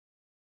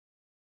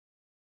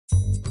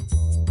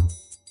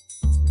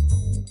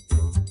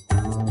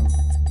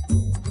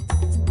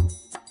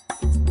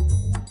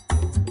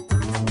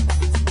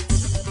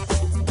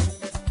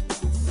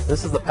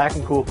This is the Pack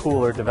and Cool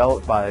cooler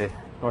developed by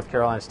North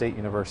Carolina State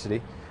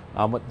University.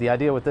 The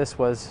idea with this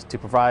was to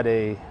provide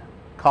a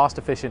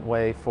cost-efficient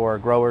way for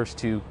growers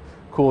to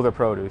cool their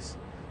produce.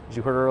 As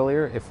you heard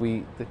earlier,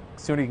 the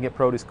sooner you can get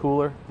produce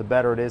cooler, the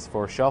better it is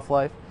for shelf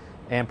life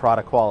and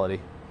product quality.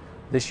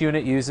 This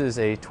unit uses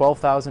a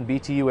 12,000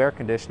 BTU air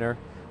conditioner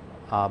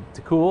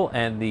to cool,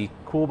 and the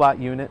CoolBot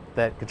unit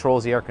that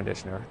controls the air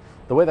conditioner.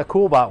 The way the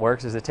CoolBot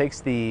works is it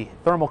takes the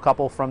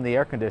thermocouple from the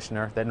air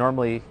conditioner that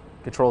normally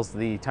controls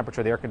the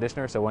temperature of the air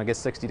conditioner, so when it gets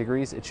 60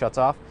 degrees it shuts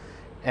off,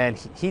 and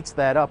heats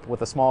that up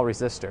with a small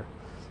resistor.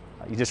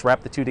 You just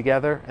wrap the two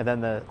together, and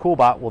then the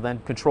CoolBot will then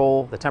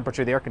control the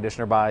temperature of the air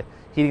conditioner by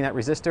heating that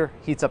resistor,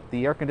 heats up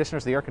the air conditioner,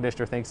 so the air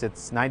conditioner thinks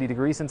it's 90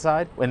 degrees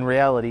inside. In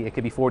reality, it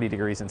could be 40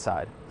 degrees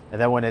inside.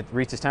 And then when it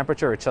reaches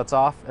temperature, it shuts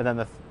off, and then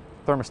the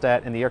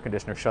thermostat in the air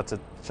conditioner shuts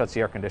the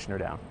air conditioner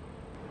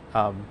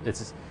down.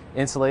 It's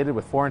insulated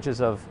with 4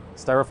 inches of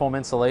styrofoam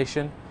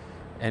insulation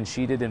and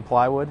sheeted in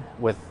plywood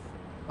with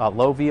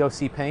low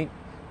VOC paint,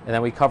 and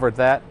then we covered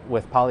that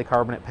with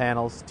polycarbonate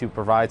panels to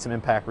provide some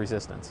impact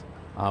resistance.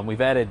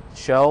 We've added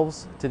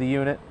shelves to the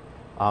unit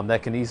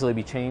that can easily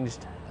be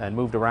changed and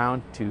moved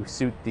around to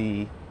suit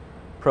the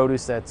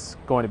produce that's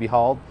going to be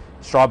hauled.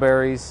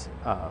 Strawberries,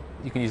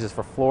 you can use this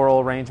for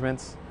floral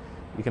arrangements.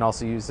 You can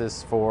also use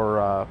this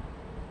for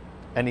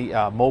any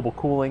mobile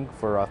cooling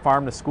for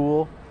farm to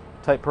school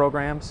type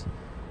programs.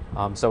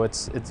 So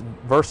it's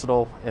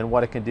versatile in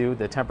what it can do.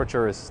 The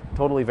temperature is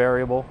totally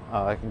variable.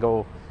 It can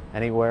go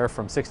anywhere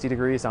from 60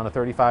 degrees down to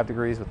 35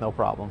 degrees with no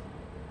problem.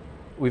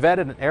 We've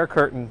added an air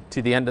curtain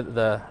to the end of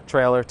the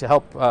trailer to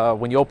help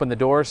when you open the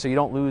doors so you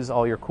don't lose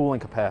all your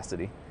cooling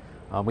capacity.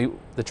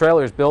 The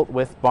trailer is built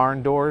with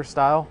barn door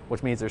style,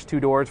 which means there's 2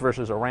 doors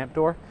versus a ramp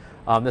door.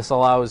 This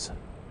allows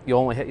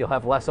you'll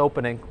have less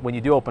opening when you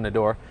do open a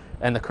door,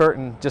 and the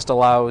curtain just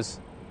allows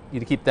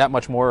you to keep that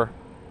much more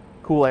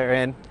cool air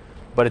in,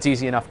 but it's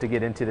easy enough to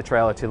get into the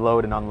trailer to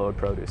load and unload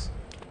produce.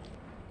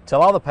 To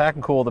allow the Pack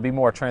and Cool to be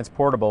more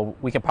transportable,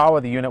 we can power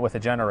the unit with a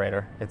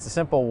generator. It's a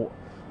simple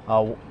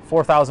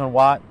 4,000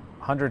 watt,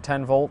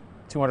 110 volt,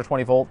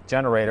 220 volt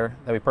generator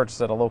that we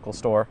purchased at a local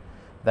store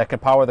that can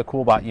power the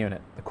CoolBot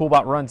unit. The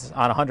CoolBot runs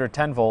on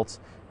 110 volts,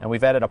 and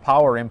we've added a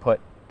power input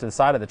to the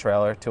side of the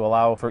trailer to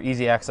allow for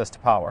easy access to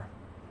power.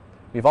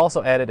 We've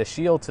also added a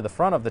shield to the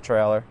front of the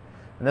trailer,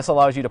 and this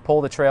allows you to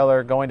pull the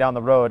trailer going down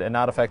the road and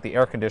not affect the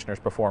air conditioner's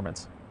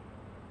performance.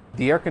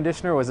 The air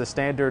conditioner was a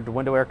standard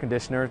window air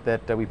conditioner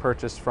that we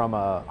purchased from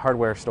a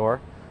hardware store.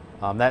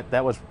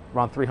 That was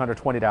around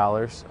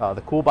 $320.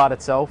 The CoolBot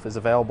itself is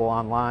available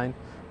online.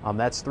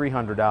 That's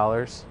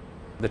 $300.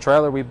 The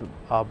trailer we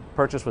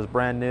purchased was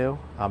brand new.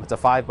 It's a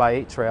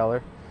 5x8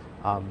 trailer.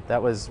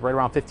 That was right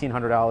around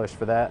 $1,500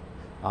 for that.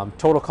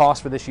 Total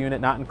cost for this unit,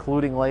 not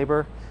including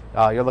labor,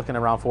 you're looking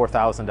around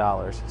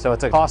 $4,000. So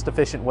it's a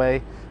cost-efficient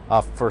way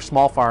for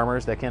small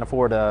farmers that can't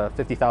afford a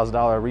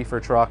 $50,000 reefer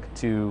truck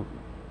to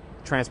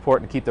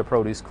transport and keep their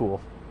produce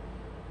cool.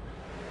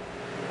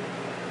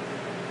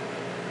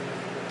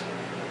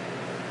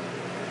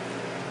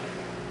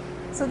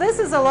 So this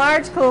is a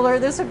large cooler.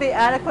 This would be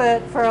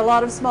adequate for a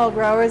lot of small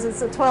growers.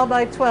 It's a 12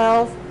 by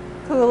 12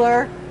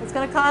 cooler. It's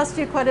going to cost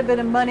you quite a bit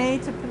of money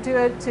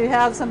to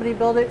have somebody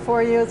build it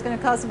for you. It's going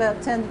to cost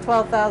about $10,000 to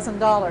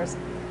 $12,000.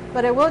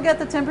 But it will get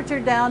the temperature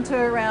down to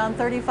around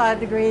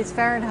 35 degrees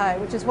Fahrenheit,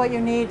 which is what you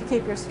need to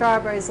keep your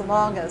strawberries the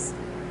longest.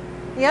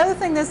 The other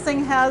thing this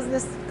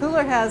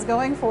cooler has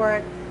going for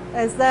it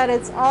is that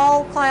it's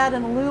all clad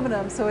in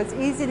aluminum, so it's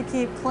easy to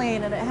keep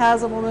clean, and it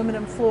has an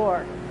aluminum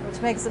floor,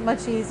 which makes it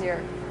much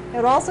easier. It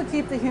will also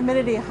keep the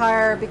humidity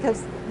higher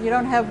because you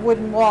don't have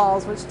wooden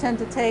walls, which tend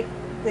to take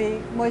the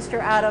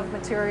moisture out of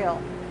material.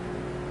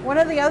 One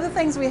of the other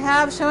things we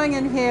have showing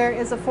in here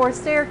is a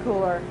forced air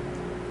cooler.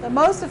 The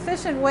most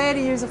efficient way to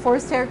use a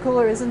forced air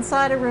cooler is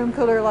inside a room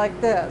cooler like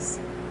this.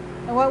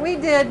 And what we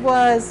did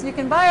was, you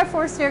can buy a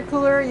forced air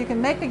cooler, you can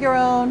make it your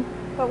own,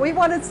 but we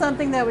wanted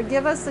something that would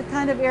give us the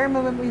kind of air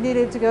movement we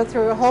needed to go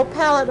through a whole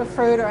pallet of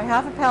fruit or a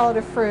half a pallet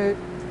of fruit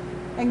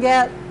and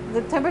get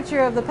the temperature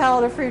of the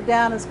pallet of fruit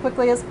down as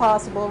quickly as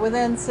possible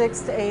within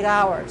 6 to 8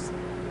 hours.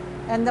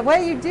 And the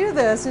way you do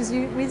this is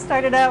we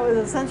started out with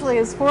essentially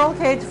a squirrel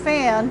cage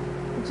fan,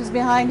 which is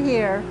behind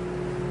here.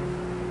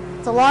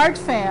 It's a large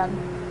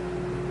fan.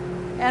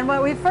 And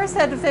what we first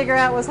had to figure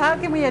out was, how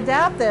can we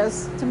adapt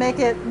this to make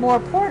it more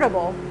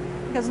portable?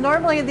 Because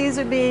normally these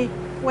would be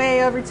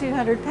way over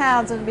 200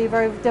 pounds and it would be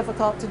very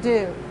difficult to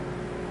do.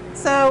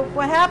 So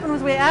what happened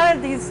was we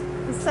added this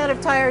set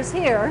of tires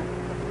here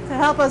to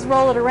help us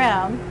roll it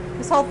around.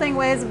 This whole thing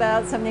weighs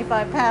about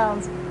 75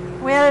 pounds.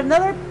 We added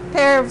another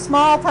pair of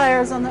small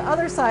tires on the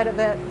other side of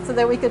it so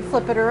that we could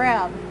flip it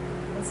around,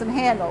 and some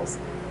handles.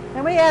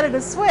 And we added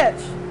a switch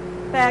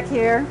back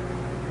here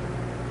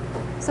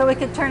so we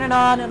could turn it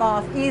on and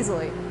off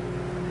easily.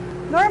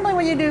 Normally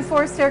when you do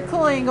forced air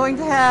cooling, you're going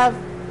to have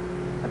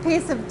a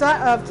piece of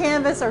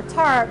canvas or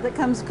tarp that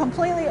comes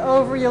completely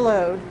over your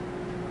load,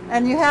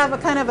 and you have a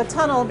kind of a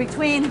tunnel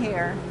between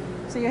here.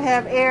 So you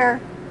have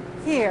air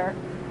here,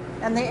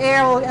 and the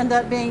air will end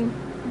up being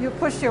you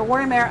push your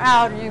warm air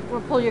out and you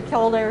pull your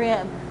cold air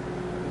in.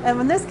 And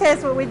in this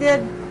case, what we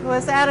did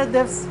was added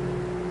this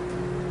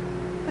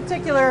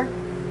particular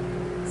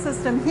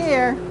system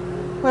here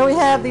where we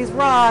have these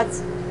rods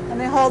and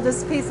they hold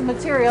this piece of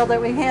material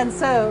that we hand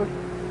sewed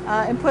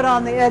and put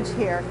on the edge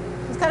here.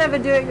 It's kind of a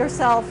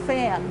do-it-yourself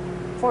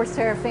fan, forced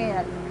air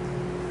fan.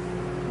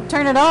 We'll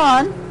turn it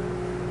on.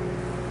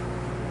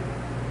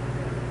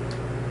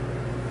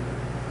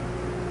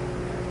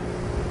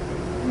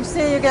 You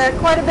see you get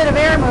quite a bit of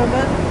air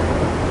movement.